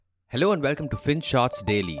Hello and welcome to FinShots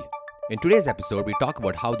Daily. In today's episode, we talk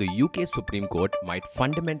about how the UK Supreme Court might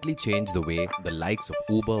fundamentally change the way the likes of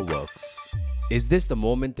Uber works. Is this the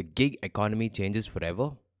moment the gig economy changes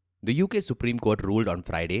forever? The UK Supreme Court ruled on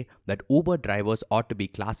Friday that Uber drivers ought to be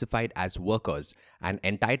classified as workers and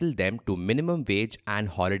entitle them to minimum wage and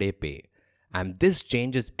holiday pay. And this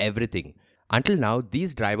changes everything. Until now,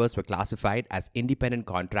 these drivers were classified as independent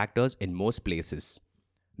contractors in most places.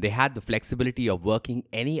 They had the flexibility of working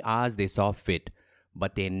any hours they saw fit,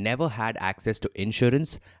 but they never had access to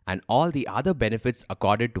insurance and all the other benefits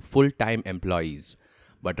accorded to full-time employees.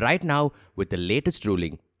 But right now, with the latest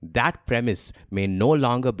ruling, that premise may no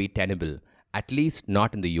longer be tenable, at least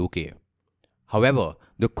not in the UK. However,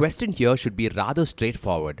 the question here should be rather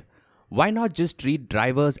straightforward. Why not just treat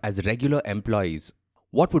drivers as regular employees?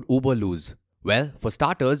 What would Uber lose? Well, for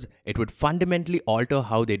starters, it would fundamentally alter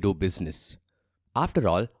how they do business. After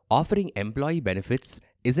all, offering employee benefits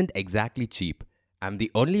isn't exactly cheap, and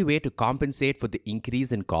the only way to compensate for the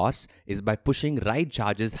increase in costs is by pushing ride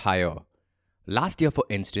charges higher. Last year, for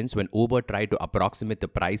instance, when Uber tried to approximate the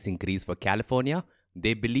price increase for California,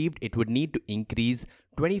 they believed it would need to increase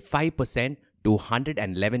 25% to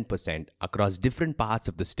 111% across different parts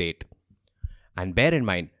of the state. And bear in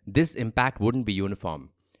mind, this impact wouldn't be uniform.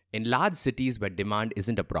 In large cities where demand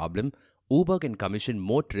isn't a problem, Uber can commission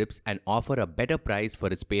more trips and offer a better price for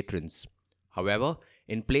its patrons. However,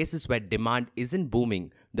 in places where demand isn't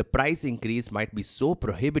booming, the price increase might be so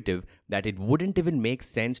prohibitive that it wouldn't even make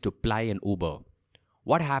sense to ply an Uber.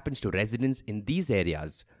 What happens to residents in these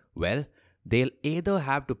areas? Well, they'll either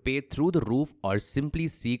have to pay through the roof or simply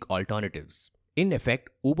seek alternatives. In effect,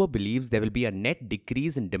 Uber believes there will be a net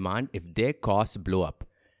decrease in demand if their costs blow up.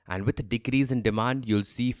 And with a decrease in demand, you'll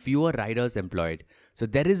see fewer riders employed. So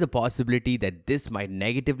there is a possibility that this might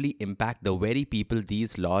negatively impact the very people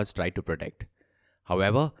these laws try to protect.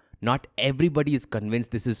 However, not everybody is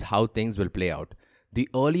convinced this is how things will play out. The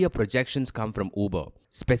earlier projections come from Uber,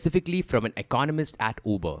 specifically from an economist at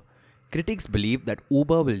Uber. Critics believe that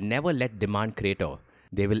Uber will never let demand crater.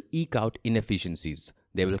 They will eke out inefficiencies.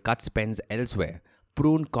 They will cut spends elsewhere,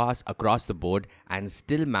 prune costs across the board, and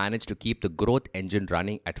still manage to keep the growth engine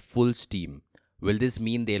running at full steam. Will this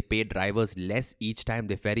mean they'll pay drivers less each time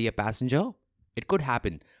they ferry a passenger? It could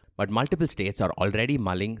happen, but multiple states are already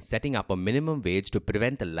mulling setting up a minimum wage to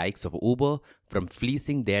prevent the likes of Uber from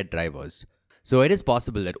fleecing their drivers. So it is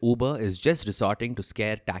possible that Uber is just resorting to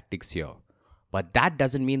scare tactics here. But that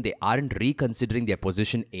doesn't mean they aren't reconsidering their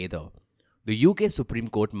position either. The UK Supreme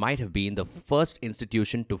Court might have been the first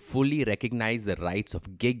institution to fully recognize the rights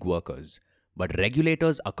of gig workers, but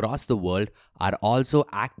regulators across the world are also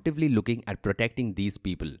actively looking at protecting these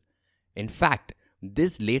people. In fact,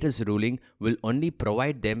 this latest ruling will only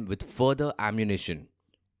provide them with further ammunition.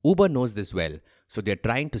 Uber knows this well, so they're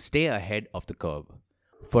trying to stay ahead of the curve.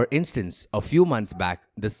 For instance, a few months back,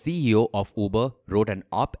 the CEO of Uber wrote an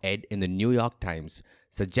op-ed in the New York Times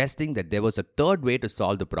suggesting that there was a third way to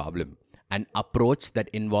solve the problem. An approach that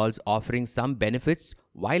involves offering some benefits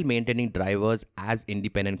while maintaining drivers as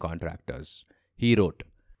independent contractors. He wrote,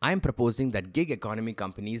 "I am proposing that gig economy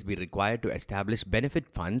companies be required to establish benefit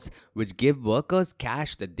funds which give workers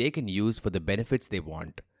cash that they can use for the benefits they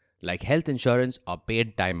want, like health insurance or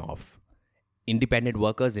paid time off. Independent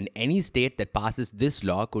workers in any state that passes this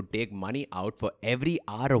law could take money out for every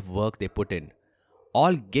hour of work they put in.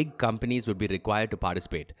 All gig companies would be required to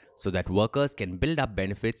participate so that workers can build up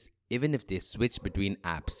benefits even if they switch between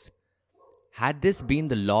apps." Had this been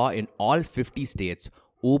the law in all 50 states,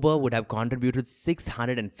 Uber would have contributed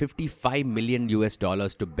 $655 million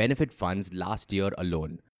to benefit funds last year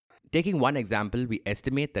alone. Taking one example, we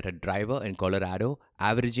estimate that a driver in Colorado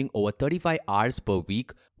averaging over 35 hours per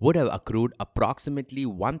week would have accrued approximately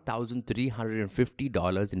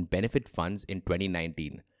 $1,350 in benefit funds in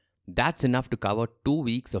 2019. That's enough to cover 2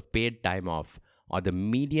 weeks of paid time off, or the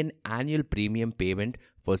median annual premium payment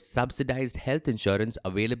for subsidized health insurance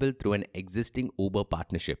available through an existing Uber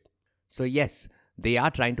partnership. So yes, they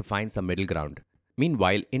are trying to find some middle ground.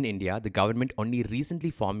 Meanwhile, in India, the government only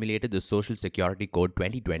recently formulated the Social Security Code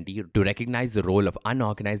 2020 to recognize the role of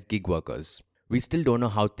unorganized gig workers. We still don't know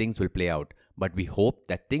how things will play out, but we hope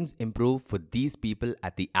that things improve for these people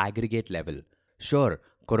at the aggregate level. Sure,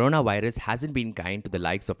 coronavirus hasn't been kind to the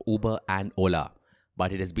likes of Uber and Ola,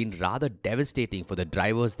 but it has been rather devastating for the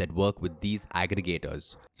drivers that work with these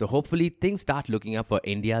aggregators. So hopefully things start looking up for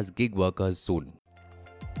India's gig workers soon.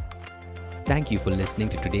 Thank you for listening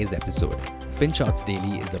to today's episode. FinShots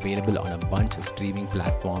Daily is available on a bunch of streaming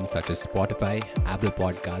platforms such as Spotify, Apple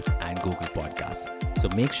Podcasts, and Google Podcasts. So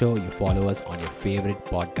make sure you follow us on your favorite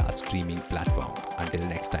podcast streaming platform. Until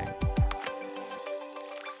next time.